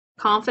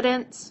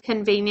Confidence,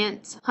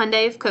 convenience,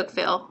 Hyundai of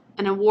Cookeville,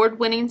 an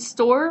award-winning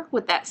store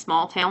with that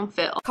small-town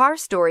feel. Car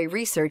Story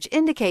research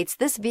indicates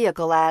this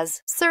vehicle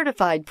as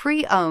certified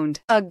pre-owned.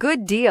 A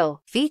good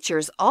deal.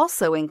 Features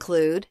also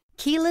include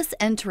keyless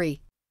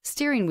entry,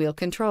 steering wheel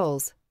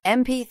controls,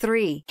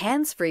 MP3,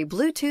 hands-free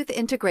Bluetooth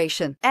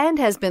integration, and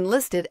has been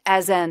listed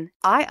as an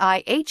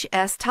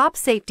IIHS top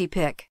safety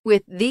pick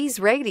with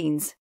these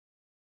ratings.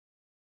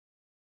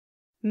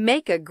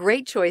 Make a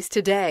great choice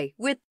today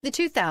with the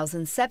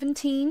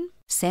 2017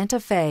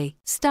 Santa Fe.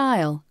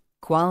 Style,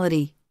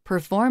 quality,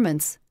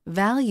 performance,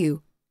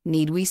 value.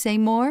 Need we say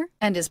more?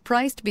 And is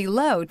priced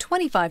below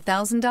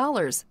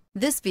 $25,000.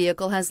 This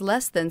vehicle has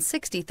less than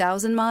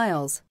 60,000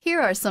 miles. Here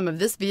are some of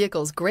this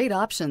vehicle's great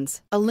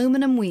options: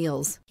 aluminum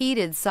wheels,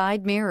 heated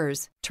side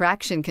mirrors,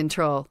 traction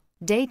control,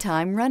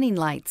 daytime running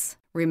lights,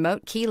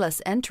 remote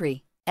keyless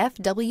entry,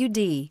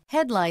 FWD,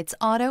 headlights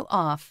auto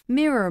off,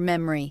 mirror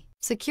memory,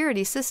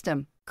 security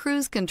system,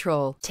 cruise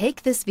control.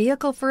 Take this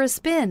vehicle for a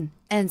spin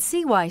and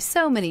see why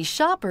so many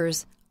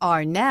shoppers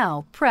are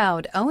now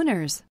proud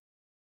owners.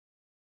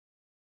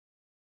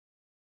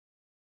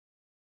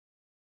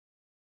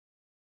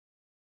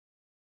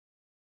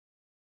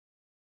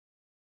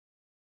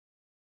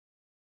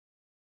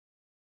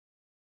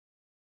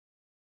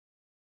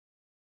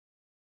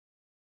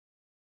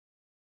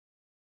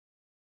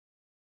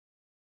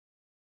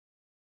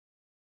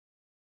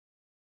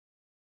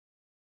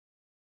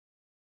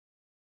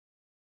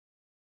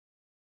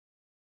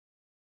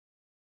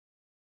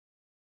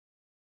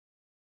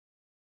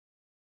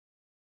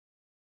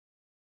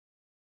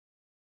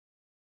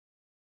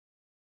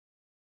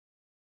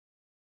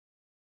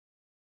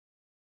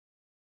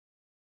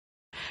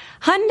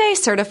 Hyundai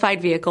certified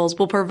vehicles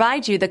will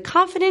provide you the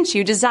confidence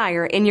you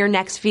desire in your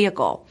next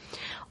vehicle.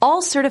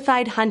 All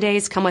certified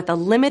Hyundais come with a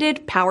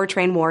limited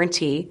powertrain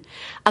warranty,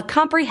 a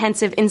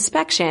comprehensive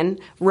inspection,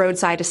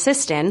 roadside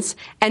assistance,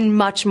 and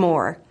much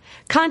more.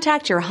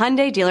 Contact your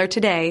Hyundai dealer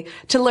today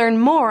to learn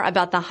more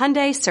about the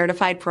Hyundai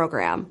certified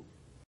program.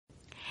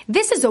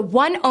 This is a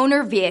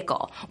one-owner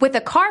vehicle with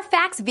a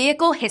Carfax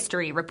Vehicle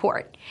History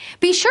Report.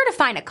 Be sure to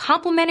find a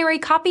complimentary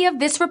copy of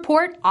this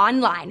report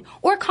online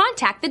or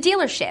contact the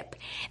dealership.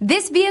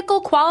 This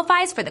vehicle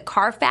qualifies for the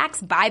Carfax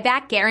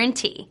Buyback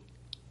Guarantee.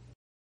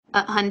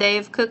 At Hyundai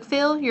of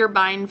Cookeville, you're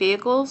buying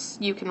vehicles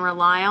you can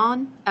rely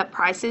on at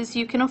prices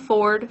you can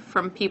afford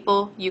from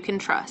people you can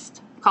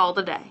trust. Call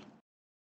today.